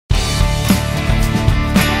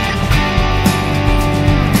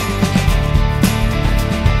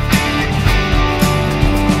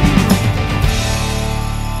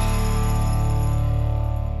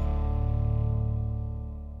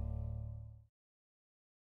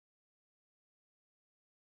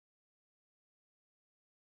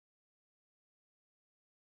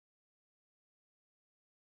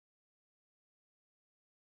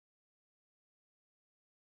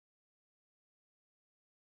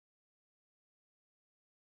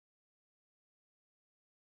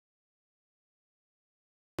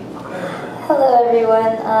Hello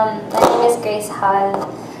everyone, my name is Grace Han,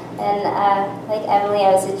 and like Emily,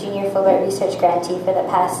 I was a junior Fulbright research grantee for the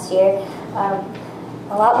past year.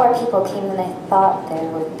 A lot more people came than I thought there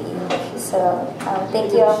would be, so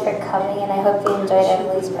thank you all for coming, and I hope you enjoyed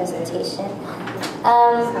Emily's presentation.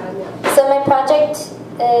 So my project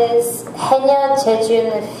is Haenyeo,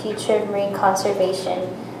 Jeju, and the future of marine conservation.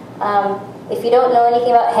 If you don't know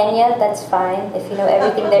anything about Haenyeo, that's fine. If you know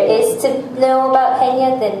everything there is to know about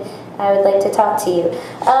Haenyeo, then I would like to talk to you.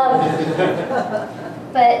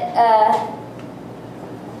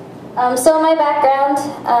 So my background,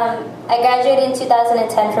 I graduated in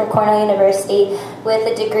 2010 from Cornell University with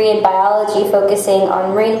a degree in biology focusing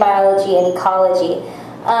on marine biology and ecology.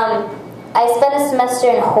 I spent a semester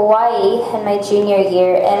in Hawaii in my junior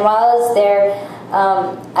year, and while I was there,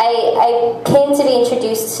 I came to be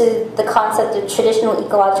introduced to the concept of traditional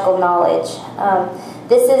ecological knowledge.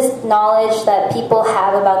 This is knowledge that people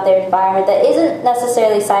have about their environment that isn't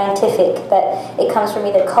necessarily scientific, that it comes from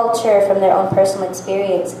either culture or from their own personal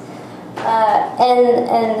experience. And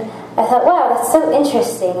I thought, wow, that's so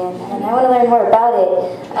interesting, and I want to learn more about it.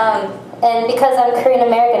 And because I'm Korean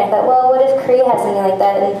American, I thought, well, what if Korea has something like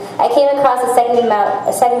that? And I came across a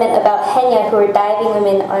segment about Haenyeo, who were diving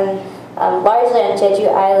women on largely on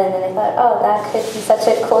Jeju Island, and I thought, oh, that could be such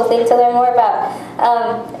a cool thing to learn more about.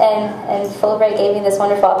 And Fulbright gave me this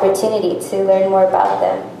wonderful opportunity to learn more about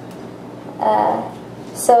them.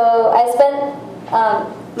 So I spent,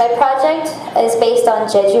 my project is based on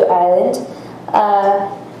Jeju Island.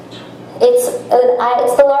 It's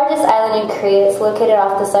the largest island in Korea. It's located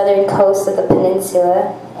off the southern coast of the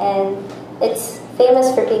peninsula, and it's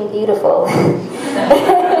famous for being beautiful.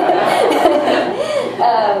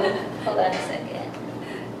 Hold on a second.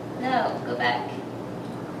 No, go back.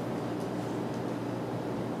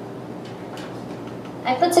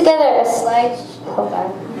 I put together a slide. Hold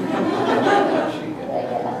on. How do I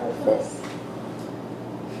get out of this?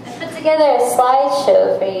 I put together a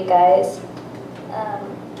slideshow for you guys.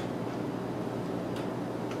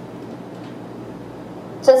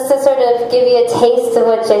 Just to sort of give you a taste of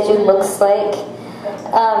what Jeju looks like.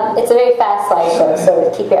 It's a very fast slideshow, so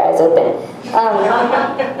keep your eyes open.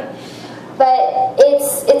 But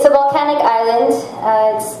it's a volcanic island.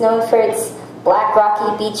 It's known for its black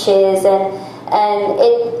rocky beaches, and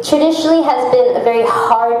it traditionally has been a very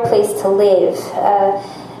hard place to live.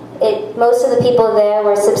 Most of the people there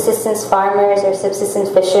were subsistence farmers or subsistence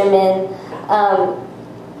fishermen,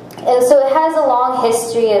 and so it has a long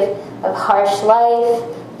history of harsh life,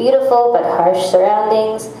 beautiful but harsh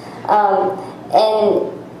surroundings, and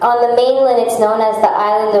on the mainland it's known as the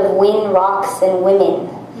island of wind, rocks, and women,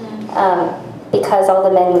 because all the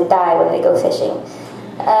men would die when they go fishing.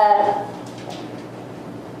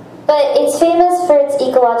 But it's famous for its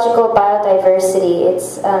ecological biodiversity.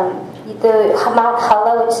 It's the Mount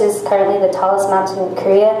Halla, which is currently the tallest mountain in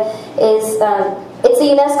Korea, it's a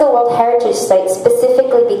UNESCO World Heritage Site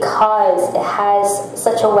specifically because it has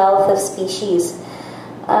such a wealth of species.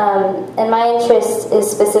 And my interest is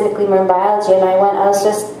specifically marine biology, and I was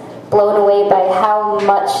just blown away by how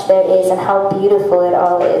much there is and how beautiful it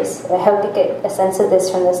all is. I hope you get a sense of this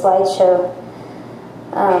from the slideshow.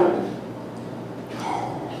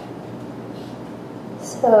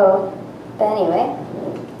 But anyway.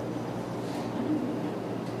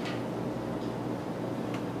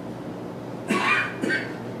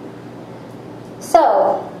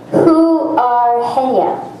 So, who are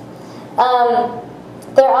Haenyeo?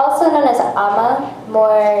 They're also known as ama,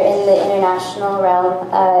 more in the international realm.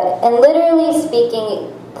 And literally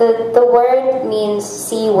speaking, the word means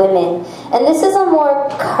sea women. And this is a more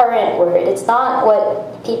current word. It's not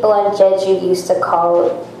what people on Jeju used to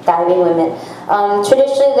call diving women.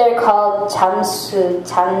 Traditionally, they're called jamsu,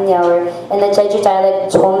 jamnya, or in the Jeju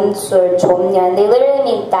dialect, jomsu or jomnya. And they literally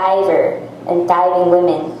mean diver and diving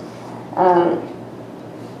women.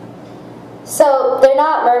 So they're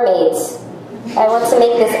not mermaids. I want to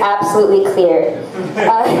make this absolutely clear.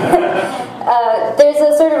 There's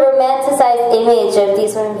a sort of romanticized image of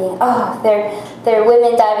these women being, they're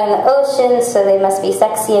women diving in the ocean, so they must be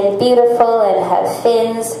sexy and beautiful and have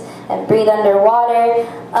fins and breathe underwater.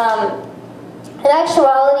 In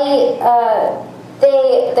actuality,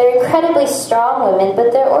 they're incredibly strong women,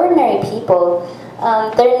 but they're ordinary people.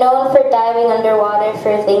 They're known for diving underwater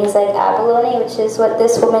for things like abalone, which is what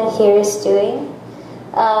this woman here is doing.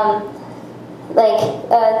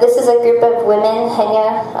 This is a group of women,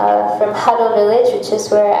 Haenyeo, from Hado village, which is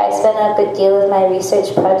where I spent a good deal of my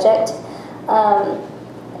research project.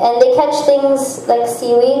 And they catch things like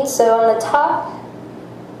seaweed. So on the top,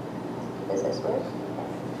 does this work?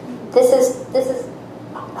 This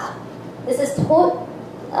is tot.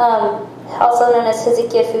 also known as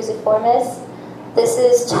Hesychia fusiformis. This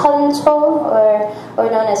is chuncho, or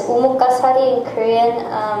known as umukasari in Korean,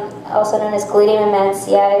 also known as Gladium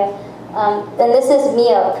mansii. And this is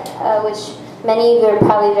miok, which many of you are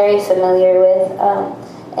probably very familiar with.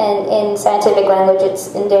 And in scientific language, it's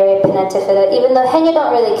Indaria pennatifida. Even though Haenyeo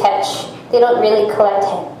don't really catch, they don't really collect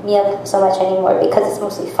miok so much anymore because it's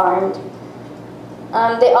mostly farmed.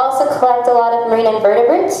 They also collect a lot of marine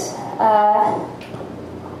invertebrates.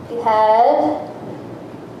 We have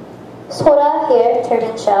sora here,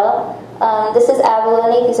 turban shell. This is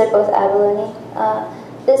abalone. These are both abalone.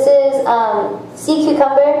 This is sea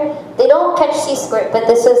cucumber. They don't catch sea squirt, but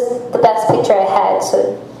this was the best picture I had,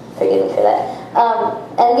 so forgive me for that.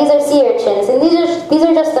 And these are sea urchins, and these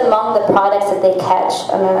are just among the products that they catch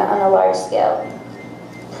on a large scale.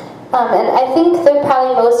 And I think they're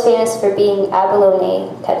probably most famous for being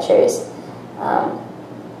abalone catchers.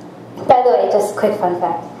 By the way, just a quick fun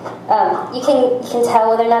fact. You can tell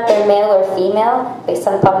whether or not they're male or female based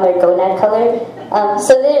upon their gonad color.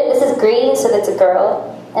 So this is green, so that's a girl,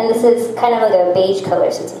 and this is kind of like a beige color,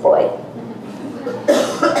 so it's a boy.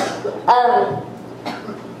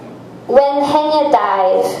 When Haenyeo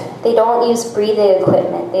dive, they don't use breathing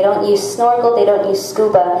equipment. They don't use snorkel. They don't use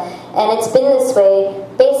scuba, and it's been this way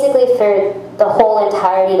basically for the whole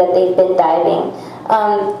entirety that they've been diving.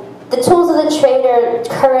 The tools of the trade are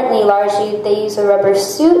currently largely, they use a rubber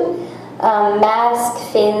suit, mask,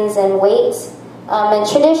 fins, and weights. And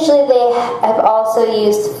traditionally they have also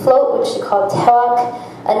used float, which is called tewak,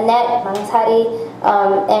 a net, mangsari,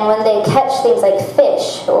 and when they catch things like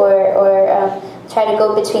fish or try to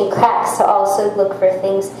go between cracks to also look for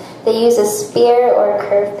things, they use a spear or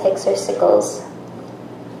curved picks or sickles.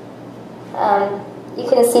 You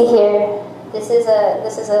can see here, this is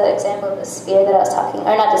an example of the spear that I was talking,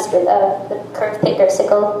 or not the spear, the curved pick or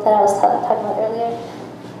sickle that I was talking about earlier.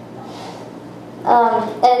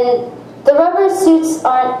 And the rubber suits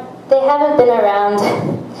they haven't been around,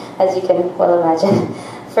 as you can well imagine,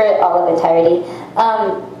 for all of entirety.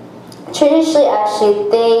 Traditionally, actually,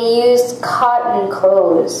 they used cotton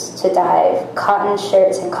clothes to dive, cotton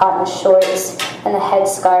shirts and cotton shorts and a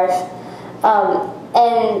headscarf.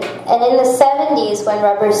 And in the 70s, when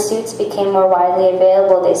rubber suits became more widely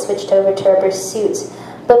available, they switched over to rubber suits.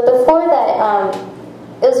 But before that,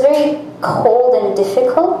 it was very cold and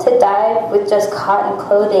difficult to dive with just cotton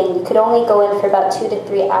clothing. You could only go in for about 2 to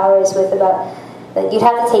 3 hours with you'd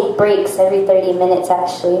have to take breaks every 30 minutes,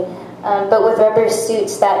 actually. But with rubber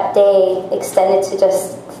suits, that day extended to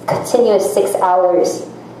just continuous 6 hours.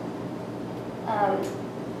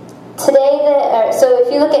 Today, so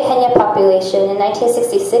if you look at Haenyeo population, in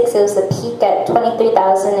 1966 it was the peak at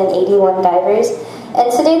 23,081 divers, and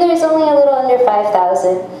today there's only a little under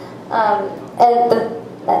 5,000, and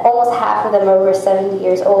almost half of them are over 70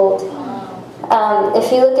 years old. If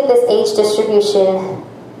you look at this age distribution,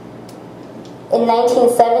 in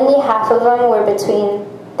 1970 half of them were between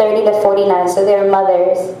 30 to 49, so they were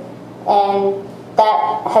mothers, and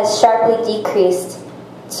that has sharply decreased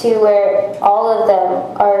to where all of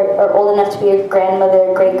them are old enough to be a grandmother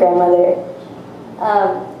or great-grandmother.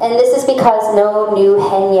 And this is because no new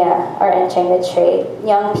Haenyeo are entering the trade.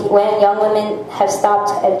 Young women have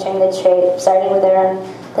stopped entering the trade, starting with around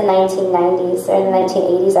the 1990s, or the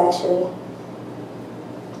 1980s actually.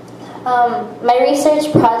 My research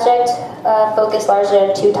project focused largely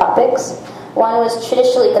on 2 topics. One was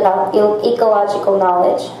traditional ecological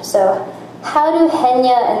knowledge. So how do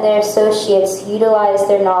Haenyeo and their associates utilize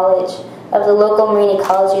their knowledge of the local marine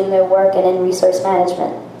ecology in their work and in resource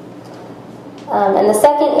management? And the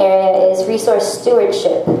second area is resource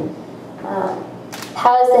stewardship.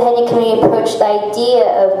 How has the Haenyeo community approached the idea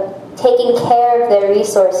of taking care of their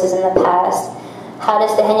resources in the past? How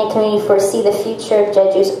does the Haenyeo community foresee the future of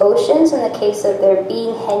Jeju's oceans in the case of there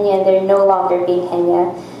being Haenyeo and there no longer being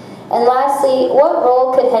Haenyeo? And lastly, what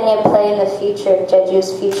role could Haenyeo play in the future of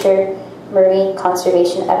Jeju's future marine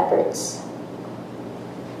conservation efforts?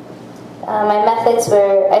 My methods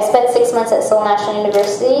were, I spent 6 months at Seoul National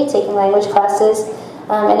University taking language classes.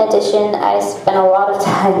 In addition, I spent a lot of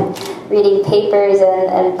time reading papers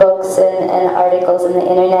and books and articles on the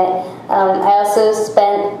internet. I also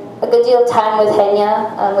spent a good deal of time with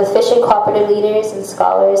Haenyeo, with fishing cooperative leaders and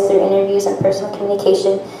scholars through interviews and personal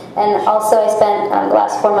communication. And also I spent the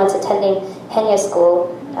last 4 months attending Haenyeo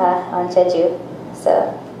school on Jeju.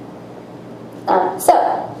 So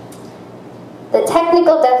the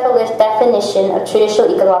technical definition of traditional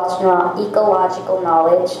ecological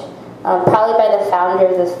knowledge, probably by the founder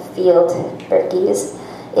of the field, Berkes,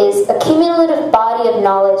 is a cumulative body of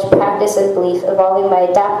knowledge, practice, and belief evolving by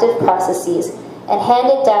adaptive processes and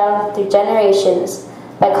handed down through generations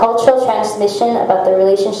by cultural transmission about the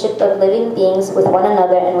relationship of living beings with one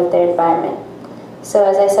another and with their environment. So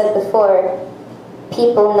as I said before,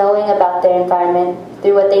 people knowing about their environment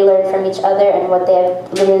through what they learn from each other and what they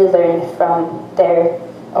have literally learned from their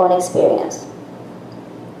own experience.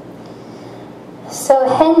 So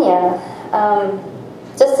Haenyeo,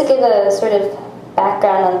 just to give a sort of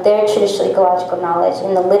background on their traditional ecological knowledge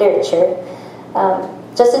in the literature,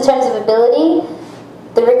 just in terms of ability,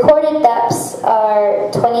 the recorded depths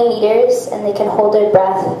are 20 meters and they can hold their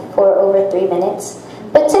breath for over 3 minutes.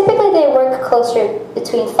 But typically they work closer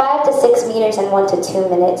between 5 to 6 meters and 1 to 2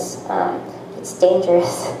 minutes. It's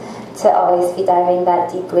dangerous to always be diving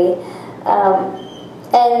that deeply.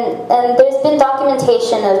 And there's been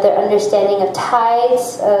documentation of their understanding of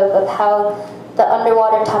tides, of how the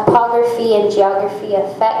underwater topography and geography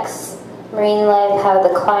affects marine life, how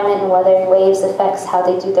the climate and weather and waves affects how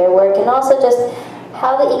they do their work, and also just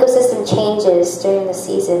how the ecosystem changes during the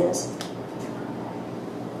seasons.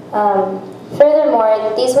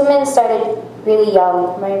 Furthermore, these women started really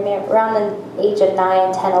young, around the age of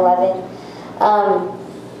 9, 10, 11.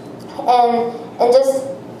 And just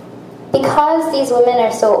because these women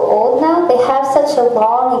are so old now, they have such a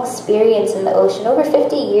long experience in the ocean, over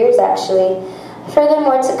 50 years actually.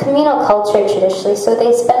 Furthermore, it's a communal culture traditionally, so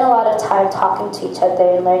they spend a lot of time talking to each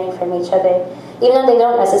other and learning from each other, even though they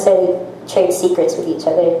don't necessarily trade secrets with each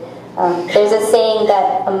other. There's a saying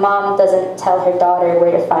that a mom doesn't tell her daughter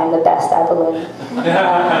where to find the best abalone.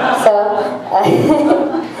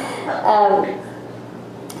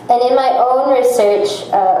 And in my own research,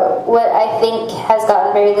 what I think has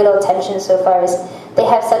gotten very little attention so far is they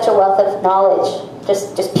have such a wealth of knowledge,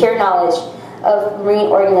 just pure knowledge of marine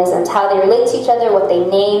organisms, how they relate to each other, what they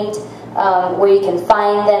named, where you can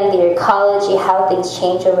find them, their ecology, how things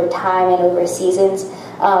change over time and over seasons.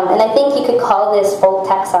 And I think you could call this folk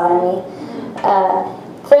taxonomy.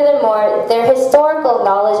 Furthermore, their historical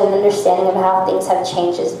knowledge and understanding of how things have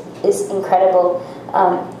changed is incredible.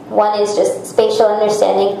 One is just spatial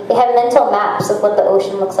understanding. They have mental maps of what the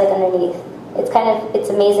ocean looks like underneath. It's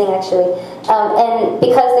amazing actually. And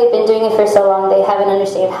because they've been doing it for so long, they have an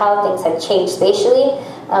understanding of how things have changed spatially,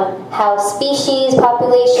 how species,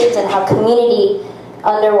 populations, and how community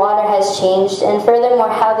underwater has changed, and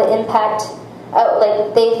furthermore how the impact,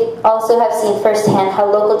 they also have seen firsthand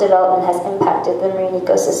how local development has impacted the marine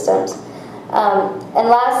ecosystems.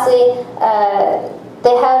 And lastly,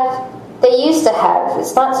 they used to have,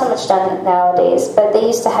 it's not so much done nowadays, but they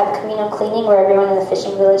used to have communal cleaning where everyone in the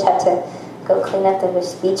fishing village had to go clean up their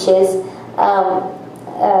beaches.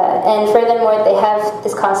 And furthermore, they have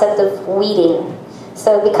this concept of weeding.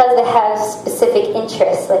 So because they have specific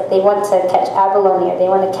interests, like they want to catch abalone or they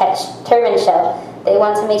want to catch turban shell, they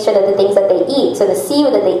want to make sure that the things that they eat, so the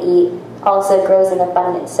seaweed that they eat, also grows in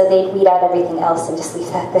abundance. So they weed out everything else and just leave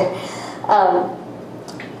that there.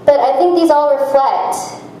 But I think these all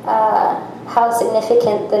reflect how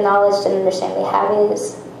significant the knowledge and understanding they have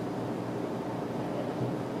is.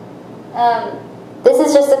 This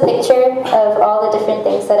is just a picture of all the different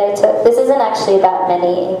things that I took. This isn't actually that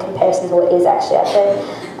many in comparison to what is actually out there.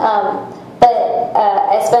 But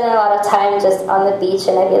I spend a lot of time just on the beach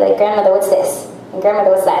and I'd be like, grandmother, what's this? And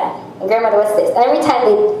grandmother, what's that? And grandmother, what's this? And every time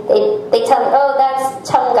they tell me, oh, that's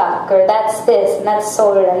changak, or that's this, and that's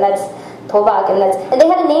sol, and that's tobak, and they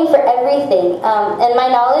had a name for everything. And my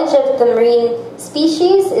knowledge of the marine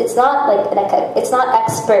species, it's not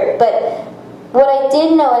expert, but what I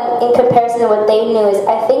did know in comparison to what they knew is,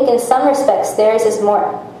 I think in some respects theirs is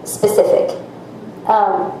more specific,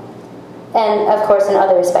 and of course in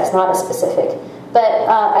other respects not as specific. But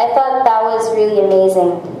I thought that was really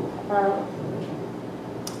amazing.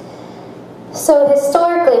 So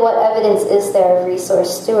historically, what evidence is there of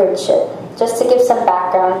resource stewardship? Just to give some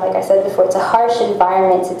background, like I said before, it's a harsh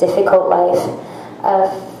environment, it's a difficult life.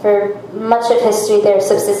 For much of history, they're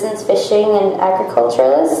subsistence fishing and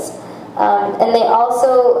agriculturalists. And they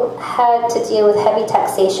also had to deal with heavy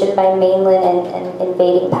taxation by mainland and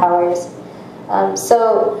invading powers.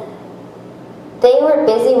 So they were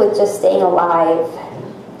busy with just staying alive.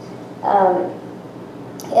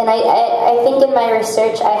 And I think in my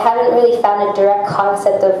research, I haven't really found a direct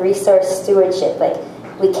concept of resource stewardship, like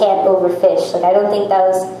we can't overfish. Like I don't think that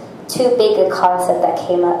was too big a concept that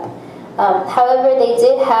came up. However, they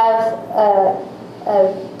did have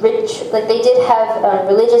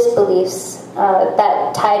religious beliefs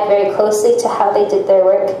that tied very closely to how they did their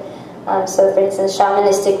work. So, for instance,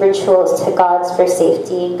 shamanistic rituals to gods for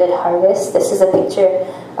safety and good harvest. This is a picture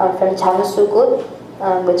from Jamsugut,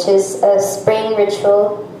 which is a spring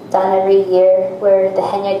ritual done every year where the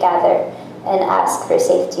Haenyeo gather and ask for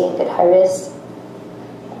safety and good harvest.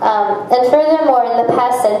 And furthermore, in the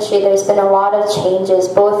past century, there's been a lot of changes,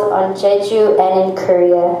 both on Jeju and in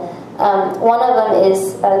Korea. One of them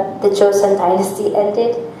is the Joseon dynasty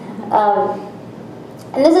ended.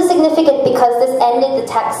 And this is significant because this ended the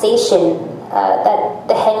taxation that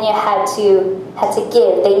the Haenyeo had to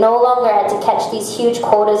give. They no longer had to catch these huge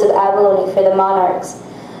quotas of abalone for the monarchs.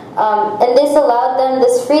 And this allowed them,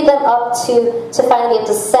 this freed them up to finally be able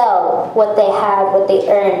to sell what they had, what they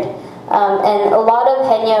earned. And a lot of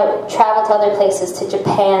Haenyeo traveled to other places, to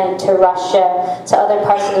Japan, to Russia, to other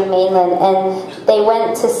parts of the mainland, and they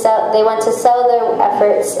went to sell their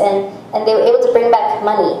efforts, and they were able to bring back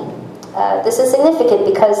money. This is significant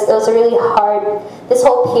because it was a really hard, this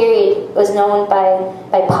whole period was known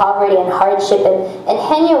by poverty and hardship, and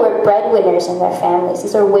Haenyeo were breadwinners in their families.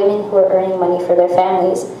 These are women who were earning money for their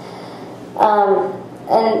families.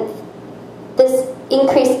 And this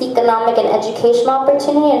increased economic and educational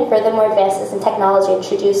opportunity, and furthermore advances in technology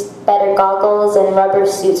introduced better goggles and rubber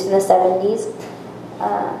suits in the 70s.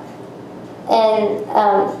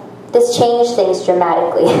 This changed things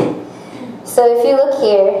dramatically. So if you look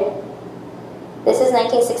here, this is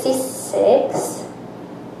 1966,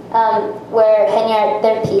 where Haenyeo are at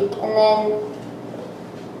their peak, and then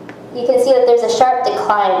you can see that there's a sharp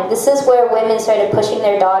decline. This is where women started pushing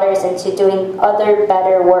their daughters into doing other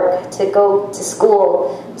better work, to go to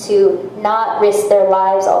school, to not risk their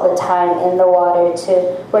lives all the time in the water,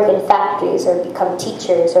 to work in factories or become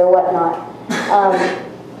teachers or whatnot.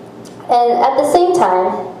 And at the same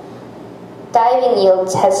time, diving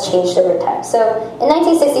yields has changed over time. So in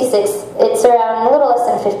 1966, it's around a little less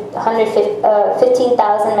than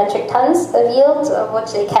 15,000 metric tons of yields, of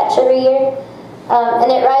which they catch every year.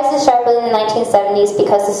 And it rises sharply in the 1970s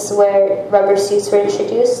because this is where rubber suits were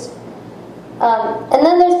introduced. And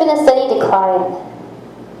then there's been a steady decline.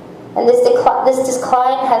 And this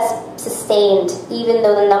decline has sustained even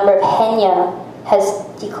though the number of Haenyeo has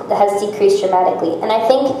decreased dramatically. And I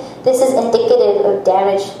think this is indicative of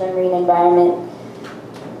damage to the marine environment.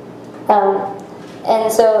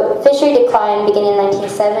 And so fishery decline beginning in the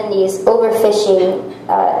 1970s, overfishing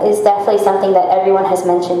is definitely something that everyone has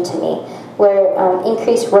mentioned to me, where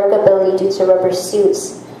increased workability due to rubber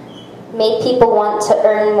suits made people want to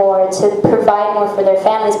earn more, to provide more for their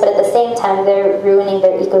families, but at the same time they're ruining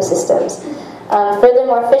their ecosystems.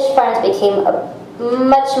 Furthermore, fish farms became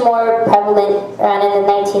much more prevalent around in the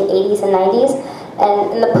 1980s and 90s,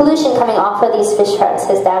 and the pollution coming off of these fish farms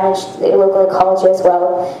has damaged the local ecology as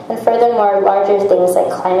well. And furthermore, larger things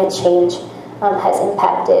like climate change has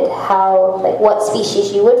impacted what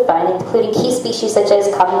species you would find, including key species such as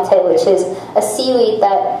kamite, which is a seaweed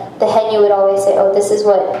that the Haenyeo would always say, oh, this is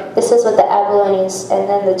what the abalones and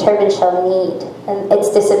then the turban shell need, and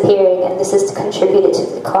it's disappearing, and this is contributed to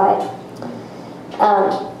the decline.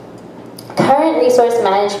 Current resource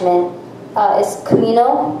management is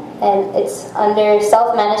communal, and it's under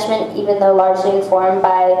self-management, even though largely informed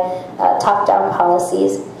by top-down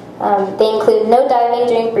policies. They include no diving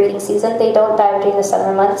during breeding season. They don't dive during the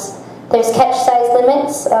summer months. There's catch size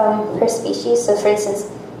limits per species. So for instance,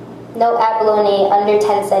 no abalone under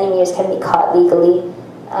 10 centimeters can be caught legally.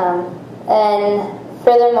 And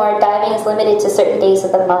furthermore, diving is limited to certain days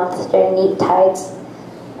of the month during neap tides.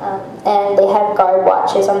 And they have guard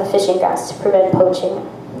watches on the fishing grounds to prevent poaching.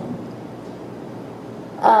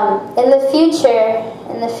 In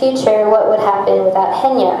the future, what would happen without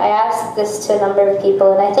Haenyeo? I asked this to a number of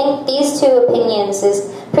people, and I think these two opinions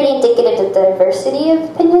is pretty indicative of the diversity of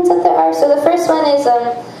opinions that there are. So the first one is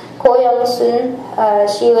Ko Young-sun.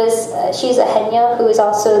 She's a Haenyeo who is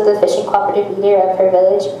also the fishing cooperative leader of her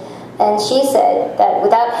village, and she said that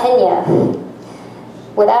without Haenyeo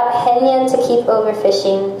to keep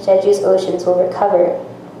overfishing, Jeju's oceans will recover.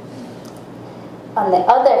 On the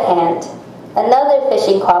other hand, another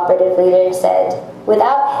fishing cooperative leader said,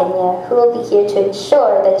 without Haenyeo, who will be here to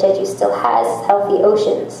ensure that Jeju still has healthy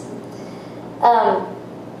oceans?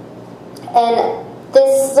 And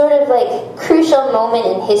this sort of crucial moment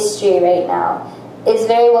in history right now is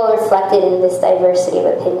very well reflected in this diversity of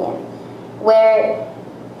opinion, where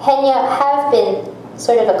Haenyeo have been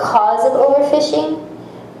sort of a cause of overfishing,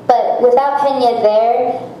 but without Haenyeo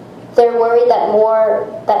they're worried that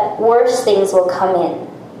worse things will come in.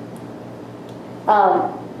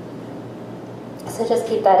 So just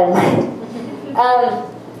keep that in mind.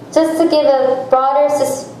 Just to give a broader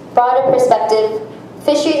perspective,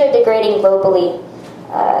 fisheries are degrading globally.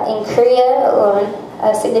 In Korea alone,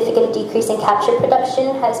 a significant decrease in capture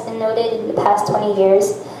production has been noted in the past 20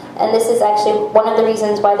 years. And this is actually one of the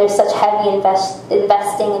reasons why there's such heavy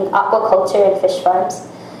investing in aquaculture and fish farms.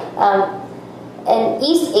 And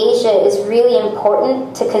East Asia is really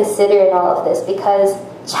important to consider in all of this, because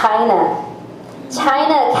China.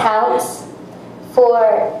 China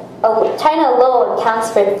alone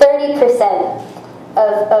accounts for 30%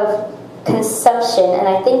 of consumption, and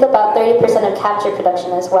I think about 30% of capture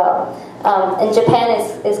production as well. And Japan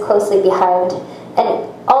is closely behind. And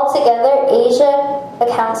altogether, Asia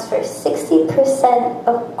accounts for 60%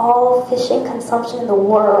 of all fishing consumption in the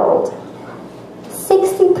world.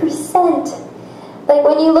 60%. Like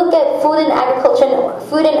when you look at Food and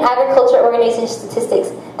Agriculture Organization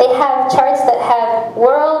statistics, they have charts that have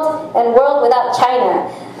world and world without China.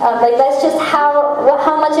 Like that's just how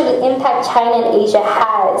much of an impact China and Asia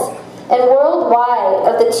has. And worldwide,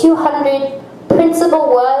 of the 200 principal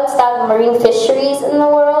well-established marine fisheries in the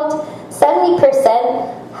world, 70%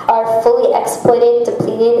 are fully exploited,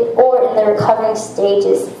 depleted, or in the recovering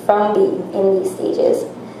stages from being in these stages.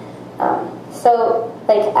 So,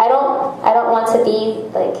 like, I don't want to be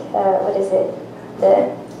like, what is it,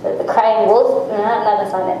 the crying wolf? No,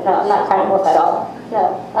 that's not it. No, I'm not crying wolf at all.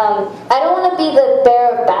 No, I don't want to be the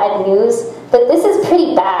bearer of bad news, but this is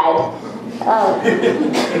pretty bad.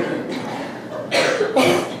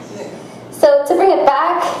 So to bring it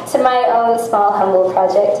back to my own small, humble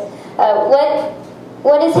project,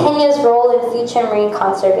 what is Haenyeo's role in future marine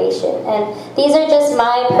conservation? And these are just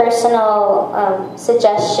my personal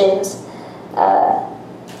suggestions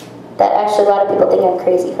that actually a lot of people think I'm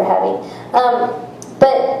crazy for having.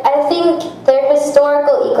 But I think their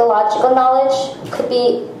historical ecological knowledge could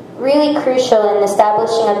be really crucial in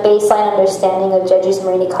establishing a baseline understanding of Jeju's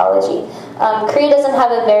marine ecology. Korea doesn't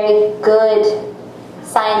have a very good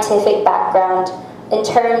scientific background in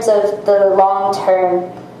terms of the long-term,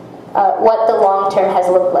 what the long-term has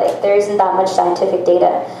looked like. There isn't that much scientific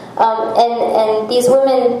data. And these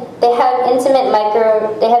women, they have intimate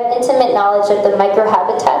knowledge of the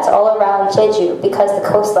microhabitats all around Jeju, because the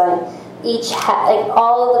coastline,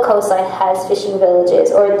 all of the coastline has fishing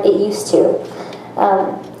villages, or it used to.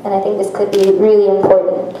 And I think this could be really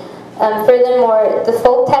important. Furthermore, the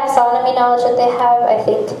folk taxonomy knowledge that they have, I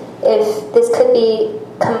think if this could be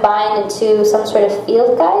combined into some sort of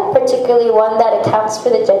field guide, particularly one that accounts for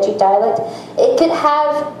the Jeju dialect, it could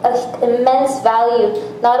have an immense value,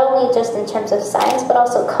 not only just in terms of science, but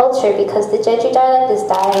also culture, because the Jeju dialect is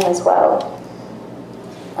dying as well.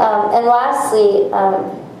 And lastly,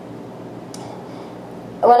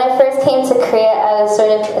 when I first came to Korea, I was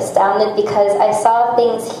sort of astounded because I saw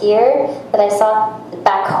things here that I saw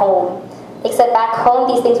back home. Except back home,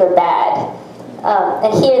 these things were bad.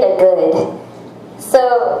 And here they're good.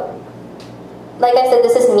 So, like I said,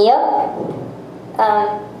 this is miyeok.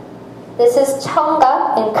 This is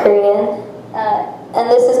cheonggak in Korean. And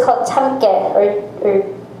this is called chamge, or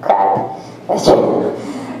crab.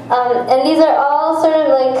 And these are all sort of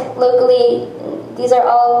like locally, these are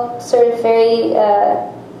all sort of very,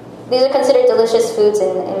 these are considered delicious foods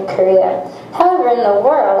in Korea. However, in the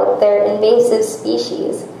world, they're invasive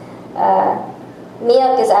species.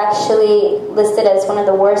 Miyeok is actually listed as one of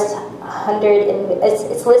the worst 100,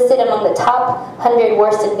 it's listed among the top 100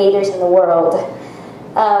 worst invaders in the world.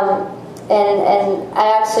 And I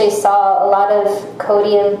actually saw a lot of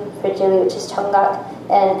Codium frigili, which is cheonggak,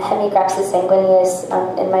 and Hemigraxis sanguineus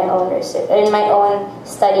in my own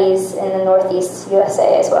studies in the Northeast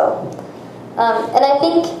USA as well. And I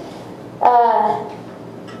think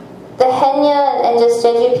the Haenyeo and just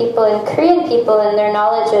Jeju people and Korean people and their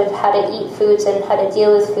knowledge of how to eat foods and how to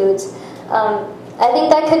deal with foods, I think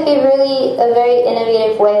that could be really a very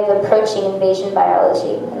innovative way of approaching invasion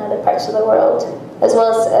biology in other parts of the world, as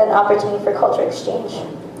well as an opportunity for culture exchange.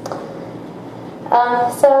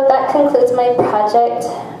 So that concludes my project.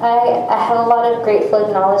 I have a lot of grateful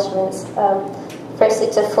acknowledgements.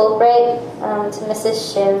 Firstly to Fulbright, to Mrs.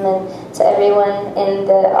 Shim, and to everyone in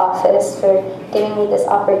the office for giving me this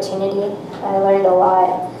opportunity. I learned a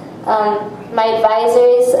lot. My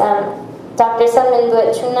advisors, Dr. Sun Min-bu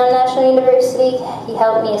at Chungnam National University, he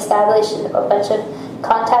helped me establish a bunch of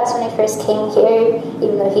contacts when I first came here,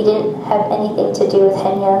 even though he didn't have anything to do with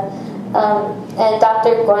Haenyeo. And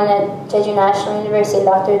Dr. Kwon at Jeju National University and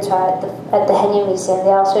Dr. Cha at the Haenyeo Museum,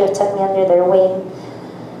 they all sort of took me under their wing.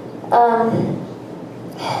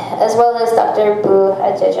 As well as Dr. Bu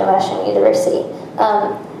at Jeju National University.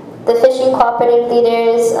 The fishing cooperative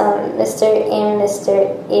leaders, Mr.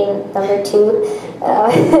 Im number 2,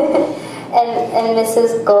 and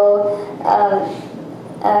Mrs. Go,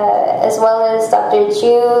 as well as Dr.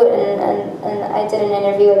 Ju, and I did an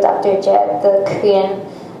interview with Dr. Jeb, the Korean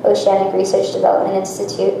Oceanic Research Development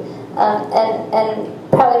Institute,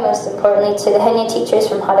 and probably most importantly to the Haenyeo teachers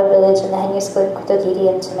from Hara Village and the Haenyeo School in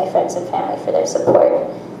Kutogiri, and to my friends and family for their support.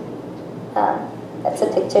 That's a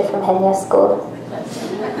picture from Haenyeo School.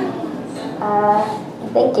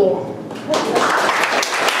 Thank you.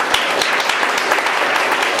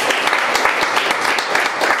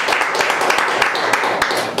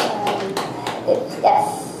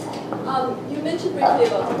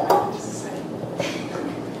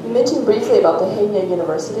 You mentioned briefly about the Haenyeo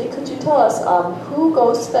University. Could you tell us who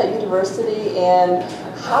goes to that university and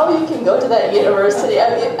how you can go to that university? I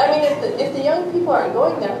mean, if the young people aren't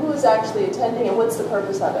going there, who is actually attending and what's the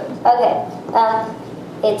purpose of it? Okay.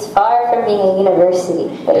 It's far from being a university,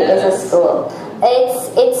 but it is a school.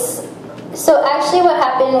 So actually what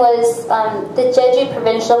happened was the Jeju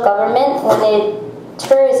provincial government wanted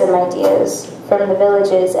tourism ideas from the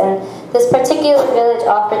villages, and this particular village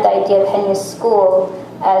offered the idea of Haenyeo School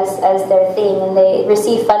as their thing, and they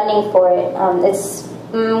received funding for it.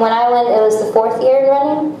 When I went, it was the 4th year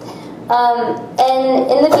running. And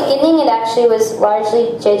in the beginning, it actually was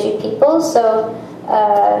largely Jeju people, so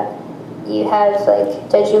you have like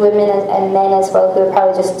Jeju women and men as well who are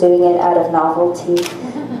probably just doing it out of novelty.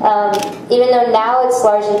 Even though now it's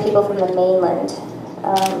largely people from the mainland.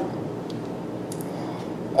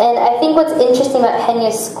 And I think what's interesting about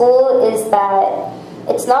Haenyeo School is that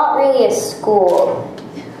it's not really a school.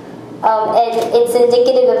 And it's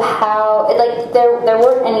indicative of how, like, there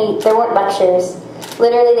weren't lectures.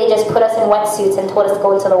 Literally, they just put us in wetsuits and told us to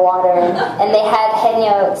go into the water. And they had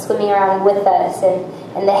Haenyeo swimming around with us. And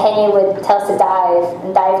the Haenyeo would tell us to dive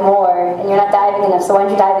and dive more. And you're not diving enough, so why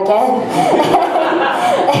don't you dive again?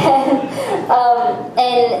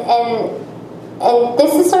 and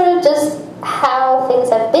this is sort of just how things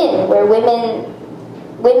have been, where women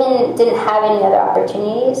didn't have any other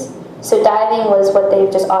opportunities. So diving was what they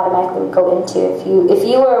just automatically would go into. If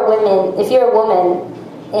you were a woman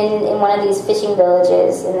in one of these fishing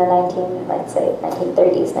villages in the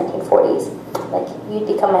 1930s, 1940s, like, you'd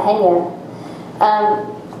become a Haenyeo.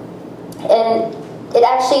 And it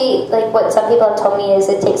actually, like, what some people have told me is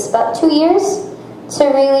it takes about 2 years to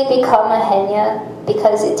really become a Haenyeo,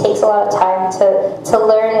 because it takes a lot of time to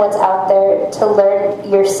learn what's out there, to learn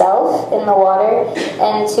yourself in the water,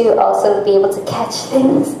 and to also be able to catch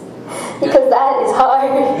things, because that is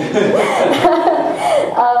hard.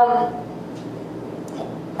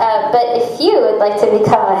 But if you would like to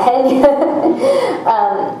become a Haenyeo,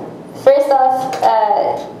 first off,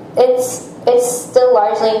 it's still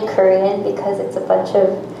largely in Korean, because it's a bunch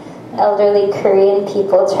of elderly Korean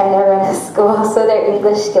people trying to run a school, so their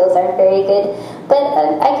English skills aren't very good. But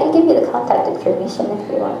I can give you the contact information if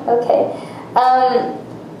you want. Okay.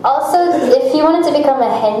 Also, if you wanted to become a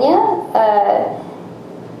Haenyeo,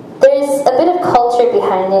 there's a bit of culture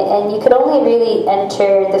behind it, and you could only really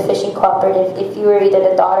enter the fishing cooperative if you were either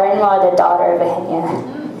the daughter-in-law or the daughter of a Haenyeo.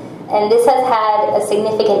 And this has had a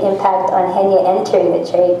significant impact on Haenyeo entering the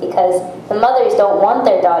trade, because the mothers don't want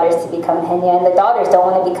their daughters to become Haenyeo, and the daughters don't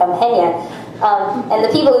want to become Haenyeo. And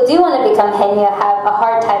the people who do want to become Haenyeo have a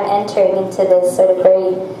hard time entering into this sort of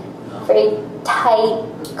very, very tight,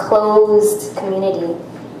 closed community.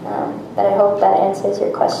 But I hope that answers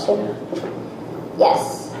your question.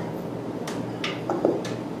 Yes?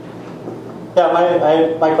 Yeah,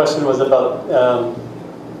 my question was about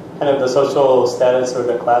kind of the social status or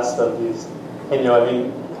the class of these Haenyeo. I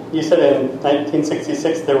mean, you said in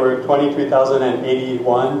 1966 there were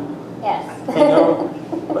 23,081 Yes. Haenyeo.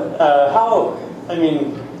 But how, I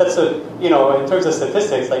mean, that's in terms of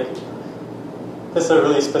statistics, like, that's a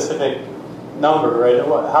really specific number, right?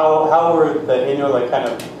 How were the Haenyeo, like, kind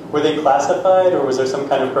of, were they classified, or was there some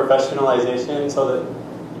kind of professionalization so that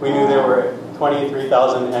we knew there were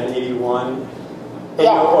 23,081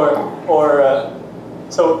 Haenyeo,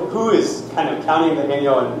 so who is kind of counting the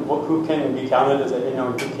Haenyeo, and who can be counted as a Haenyeo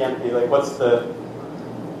and who can't be? Like, what's the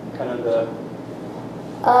kind of the...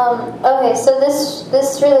 Okay, so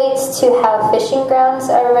this relates to how fishing grounds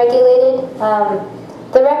are regulated.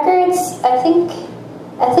 The records, I think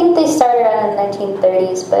they started around in the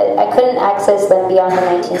 1930s, but I couldn't access them beyond the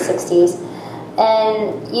 1960s.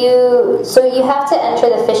 And you have to enter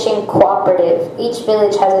the fishing cooperative. Each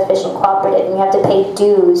village has a fishing cooperative, and you have to pay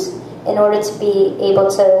dues in order to be able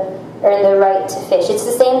to earn the right to fish. It's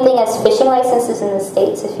the same thing as fishing licenses in the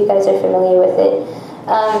States, if you guys are familiar with it.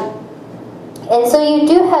 And so you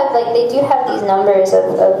do have, like, they do have these numbers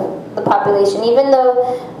of the population, even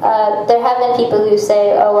though there have been people who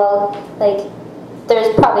say, oh, well, like,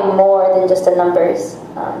 there's probably more than just the numbers,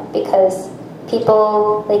 because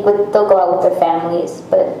people, like, they'll go out with their families,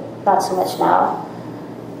 but not so much now.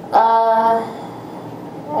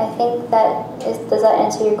 I think does that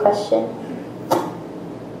answer your question?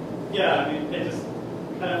 Yeah, I mean, it just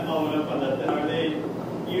kind of following up on that, are they,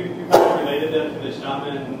 you kind of related them to the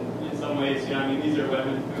shaman in some ways, I mean, these are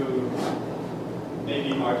women who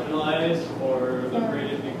maybe marginalized or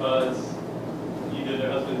liberated because either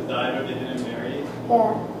their husbands died or they didn't marry?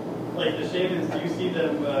 Yeah. Like the shamans, do you see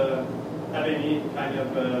them have any kind of,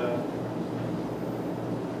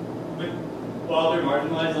 while they're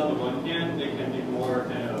marginalized on the one hand, they can be more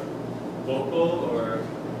kind of vocal or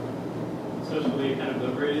socially kind of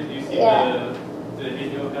liberated? Do you see the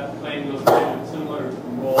Haenyeo playing those kind of similar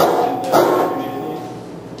roles in the community?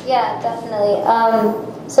 Yeah, definitely.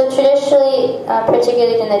 So traditionally,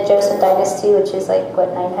 particularly in the Joseon Dynasty, which is like,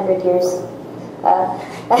 what, 900 years?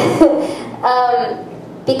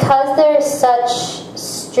 Because there's such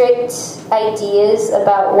strict ideas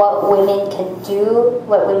about what women can do,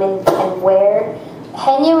 what women can wear,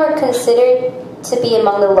 Haenyeo were considered to be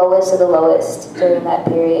among the lowest of the lowest during that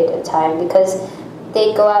period of time because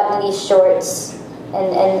they'd go out in these shorts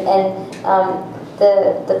and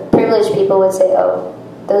the privileged people would say, oh,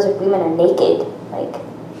 those women are naked, like,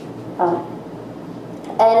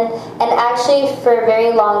 and actually for a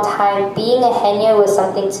very long time, being a Haenyeo was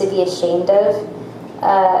something to be ashamed of,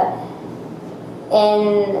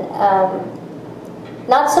 and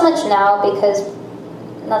not so much now because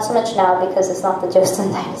it's not the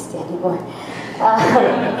Joseon Dynasty anymore.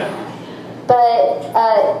 But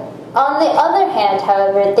on the other hand,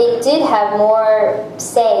 however, they did have more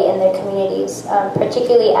say in their communities,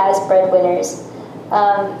 particularly as breadwinners.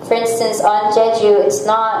 For instance, on Jeju, it's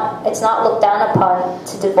not looked down upon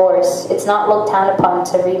to divorce. It's not looked down upon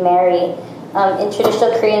to remarry. In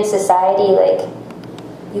traditional Korean society, like,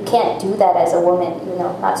 you can't do that as a woman. You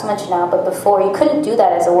know, not so much now, but before you couldn't do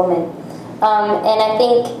that as a woman. And I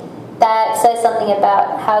think that says something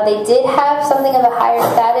about how they did have something of a higher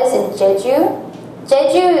status in Jeju.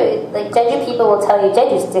 Jeju people will tell you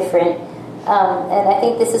Jeju's different, and I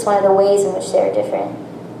think this is one of the ways in which they're different.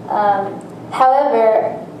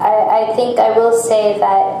 However, I think I will say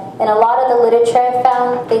that in a lot of the literature I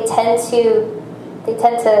found, they tend to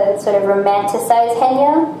sort of romanticize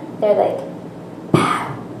Haenyeo. They're like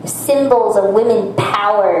symbols of women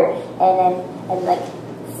power and like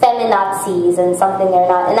feminazis and something they're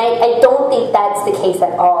not. And I don't think that's the case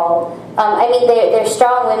at all. I mean, they're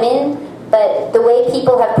strong women, but the way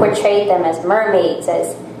people have portrayed them as mermaids,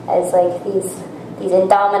 as like these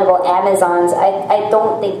indomitable Amazons, I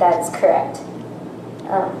don't think that's correct.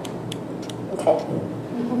 Okay.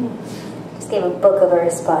 Just gave a book of a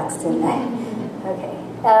response, didn't I? Okay.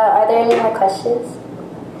 Are there any more questions?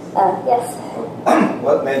 Yes.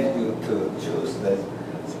 What made you to choose that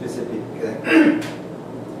specific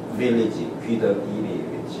village, Kuidogiri,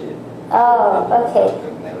 which? Oh, okay.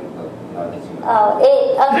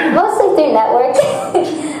 Mostly through network.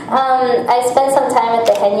 I spent some time at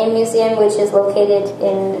the Haenyeo Museum, which is located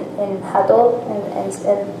in Hado, and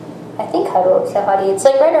I think Hado, Sehari. It's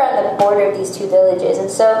like right around the border of these two villages. And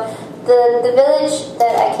so the village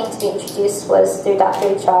that I came to be introduced was through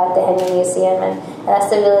Dr. Cha at the Haenyeo Museum, and that's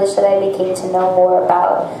the village that I became to know more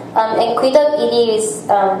about. And Kuidogiri is...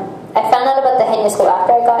 I found out about the Haenyeo school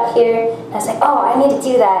after I got here, and I was like, oh, I need to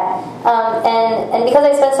do that. And because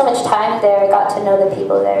I spent so much time there, I got to know the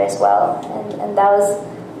people there as well, and that was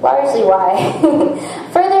largely why.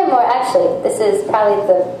 Furthermore, actually, this is probably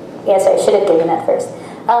the answer I should have given at first.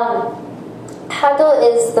 Hado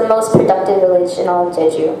is the most productive village in all of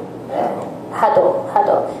Jeju.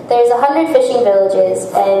 Hado. There's 100 fishing villages,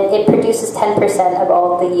 and it produces 10% of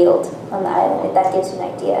all the yield on the island, if that gives you an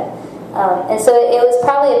idea. And so it was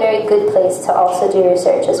probably a very good place to also do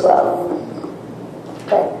research as well.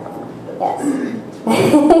 But, yes.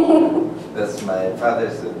 That's my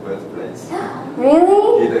father's birthplace.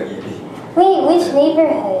 Really? Kuidogiri. Wait, which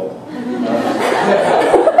neighborhood?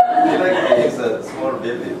 Kuidogiri is a small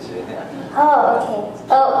village. Oh, okay.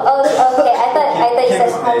 Oh, okay. I thought you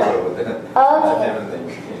said Hado. Okay.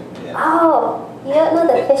 Oh, you don't know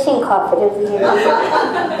the fishing cooperative here.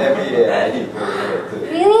 Every year I go to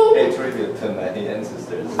Really? pay tribute to my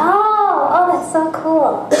ancestors. Oh, that's so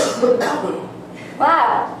cool.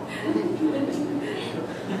 Wow.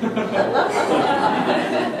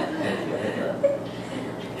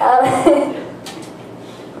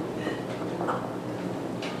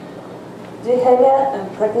 Do you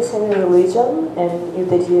have practice any religion? And if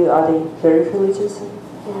they do, are they very religious?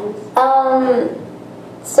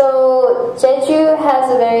 So Jeju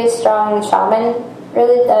has a very strong shaman,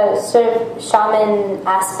 really sort of shaman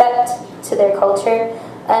aspect to their culture,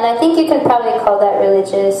 and I think you can probably call that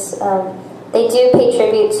religious. They do pay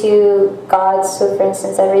tribute to gods. So, for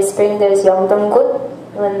instance, every spring there's Yeongdeung-gut,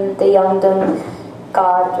 when the Yeongdeung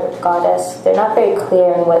god or goddess, they're not very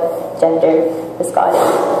clear on what gender this god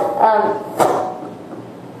is.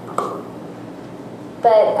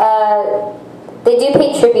 But they do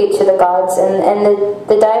pay tribute to the gods, and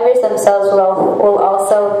the divers themselves will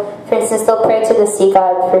also, for instance, they'll pray to the sea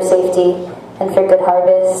god for safety and for good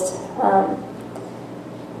harvest.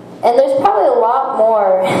 And there's probably a lot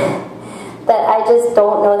more that I just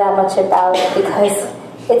don't know that much about, because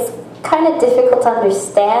it's kind of difficult to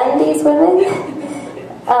understand these women.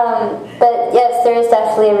 But yes, there is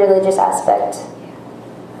definitely a religious aspect.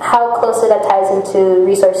 How closely that ties into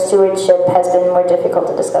resource stewardship has been more difficult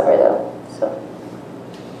to discover, though. So,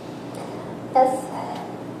 yes.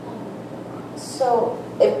 So,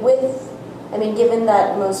 given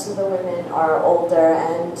that most of the women are older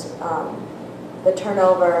and the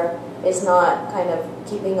turnover is not kind of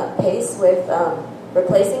keeping up pace with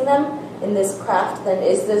replacing them in this craft, then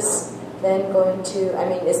is this then going to,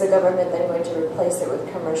 is the government then going to replace it with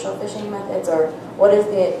commercial fishing methods, or what is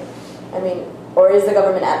or is the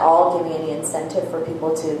government at all giving any incentive for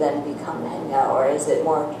people to then become Haenyeo, or is it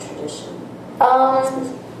more tradition?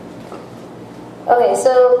 Okay,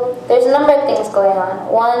 so there's a number of things going on.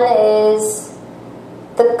 One is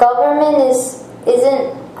the government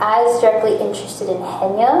isn't as directly interested in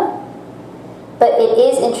Haenyeo, but it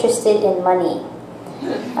is interested in money.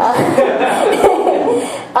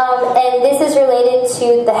 And this is related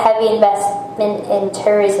to the heavy investment in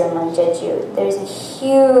tourism on Jeju. There's a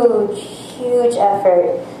huge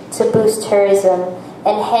effort to boost tourism,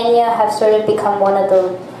 and Haenyeo have sort of become one of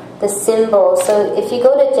the symbols. So if you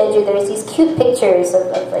go to Jeju, there's these cute pictures of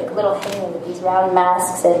like little Haenyeo with these round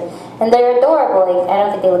masks, and they're adorable. Like, I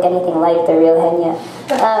don't think they look anything like the real Haenyeo.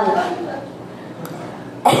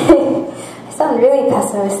 I sound really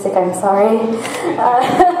pessimistic, I'm sorry.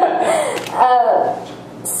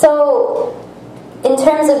 So in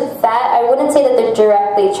terms of that, I wouldn't say that they're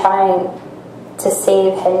directly trying to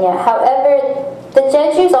save Haenyeo. However, the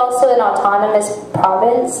Jeju is also an autonomous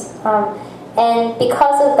province, and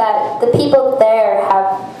because of that, the people there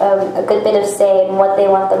have a good bit of say in what they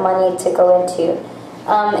want the money to go into.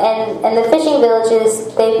 And the fishing villages,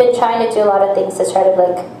 they've been trying to do a lot of things to try to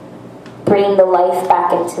like bring the life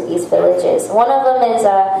back into these villages. One of them is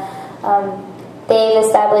they've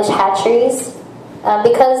established hatcheries.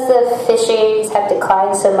 Because the fisheries have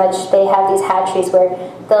declined so much, they have these hatcheries where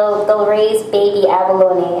they'll raise baby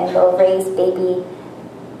abalone, and they'll raise baby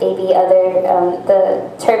other the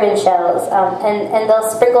turban shells, and they'll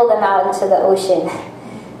sprinkle them out into the ocean.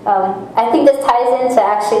 I think this ties into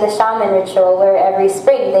actually the shaman ritual, where every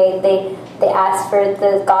spring they ask for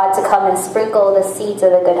the god to come and sprinkle the seeds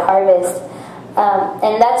of a good harvest.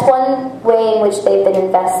 And that's one way in which they've been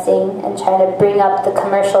investing and trying to bring up the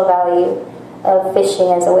commercial value of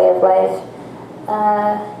fishing as a way of life.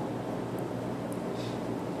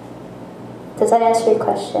 Does that answer your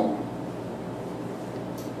question?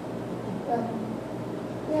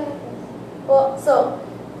 Yeah. Well, so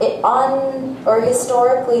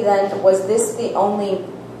historically then, was this the only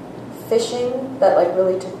fishing that like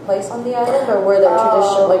really took place on the island, or were there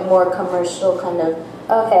traditional, like more commercial kind of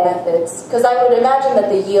methods? Because I would imagine that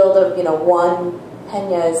the yield of one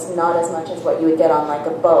Haenyeo is not as much as what you would get on like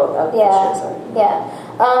a boat of fishers.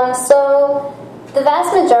 So the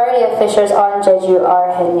vast majority of fishers on Jeju are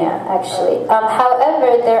Haenyeo, actually.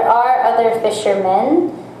 However, there are other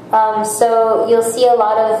fishermen. So you'll see a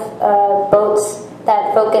lot of boats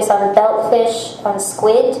that focus on beltfish, on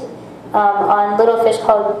squid, on little fish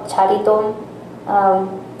called charidom,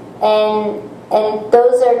 and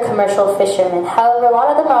those are commercial fishermen. However, a lot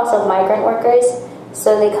of them are also migrant workers.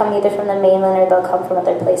 So they come either from the mainland or they'll come from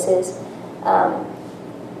other places.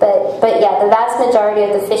 But yeah, the vast majority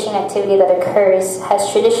of the fishing activity that occurs has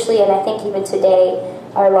traditionally, and I think even today,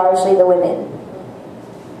 are largely the women.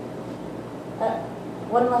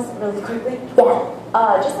 One last, really quickly.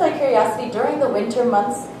 Yeah. Just out of curiosity, during the winter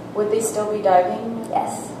months, would they still be diving?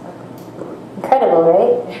 Yes. Incredible,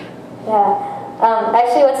 right? Yeah.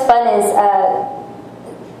 Actually, what's fun is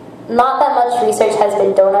not that much research has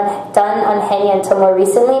been done on Haenyeo until more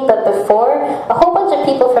recently, but before, a whole bunch of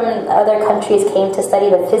people from other countries came to study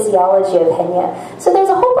the physiology of Haenyeo. So there's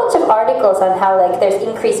a whole bunch of articles on how there's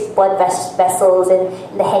increased blood vessels in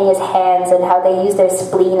the Haenyeo's hands, and how they use their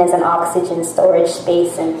spleen as an oxygen storage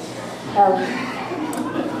space, and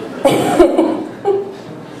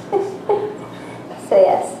so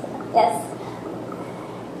yes.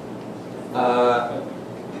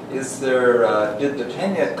 Is there? Did the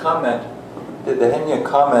Haenyeo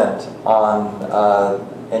comment on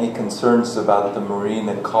any concerns about the marine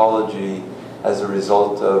ecology as a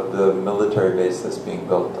result of the military base that's being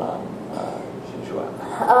built on Jeju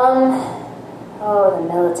Island? The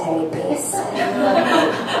military base.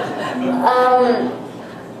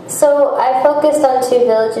 So I focused on 2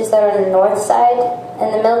 villages that are on the north side,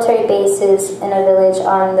 and the military base is in a village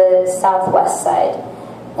on the southwest side.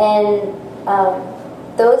 And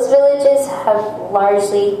those villages have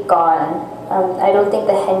largely gone. I don't think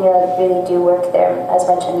the Haenyeo really do work there as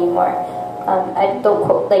much anymore. I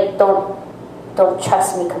don't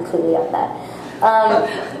trust me completely on that.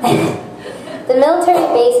 The military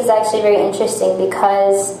base is actually very interesting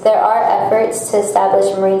because there are efforts to establish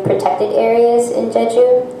marine protected areas in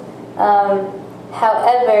Jeju.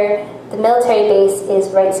 However, the military base is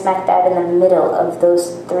right smack dab in the middle of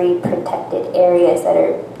those 3 protected areas that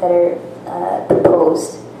are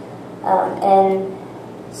proposed, and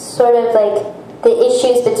sort of like the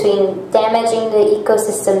issues between damaging the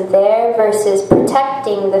ecosystem there versus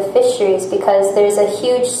protecting the fisheries, because there's a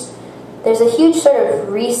huge sort of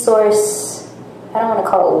resource, I don't want to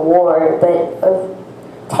call it war, but of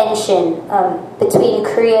tension between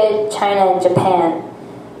Korea, China, and Japan.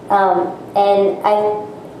 And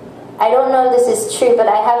I don't know if this is true, but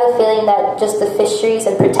I have a feeling that just the fisheries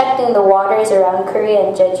and protecting the waters around Korea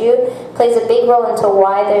and Jeju plays a big role into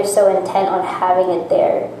why they're so intent on having it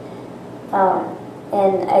there.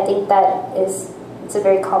 And I think it's a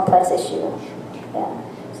very complex issue. Yeah.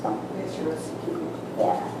 So.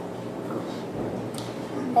 Yeah.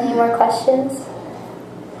 Any more questions?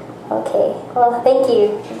 Okay. Well, thank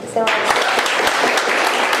you. Thank you so much.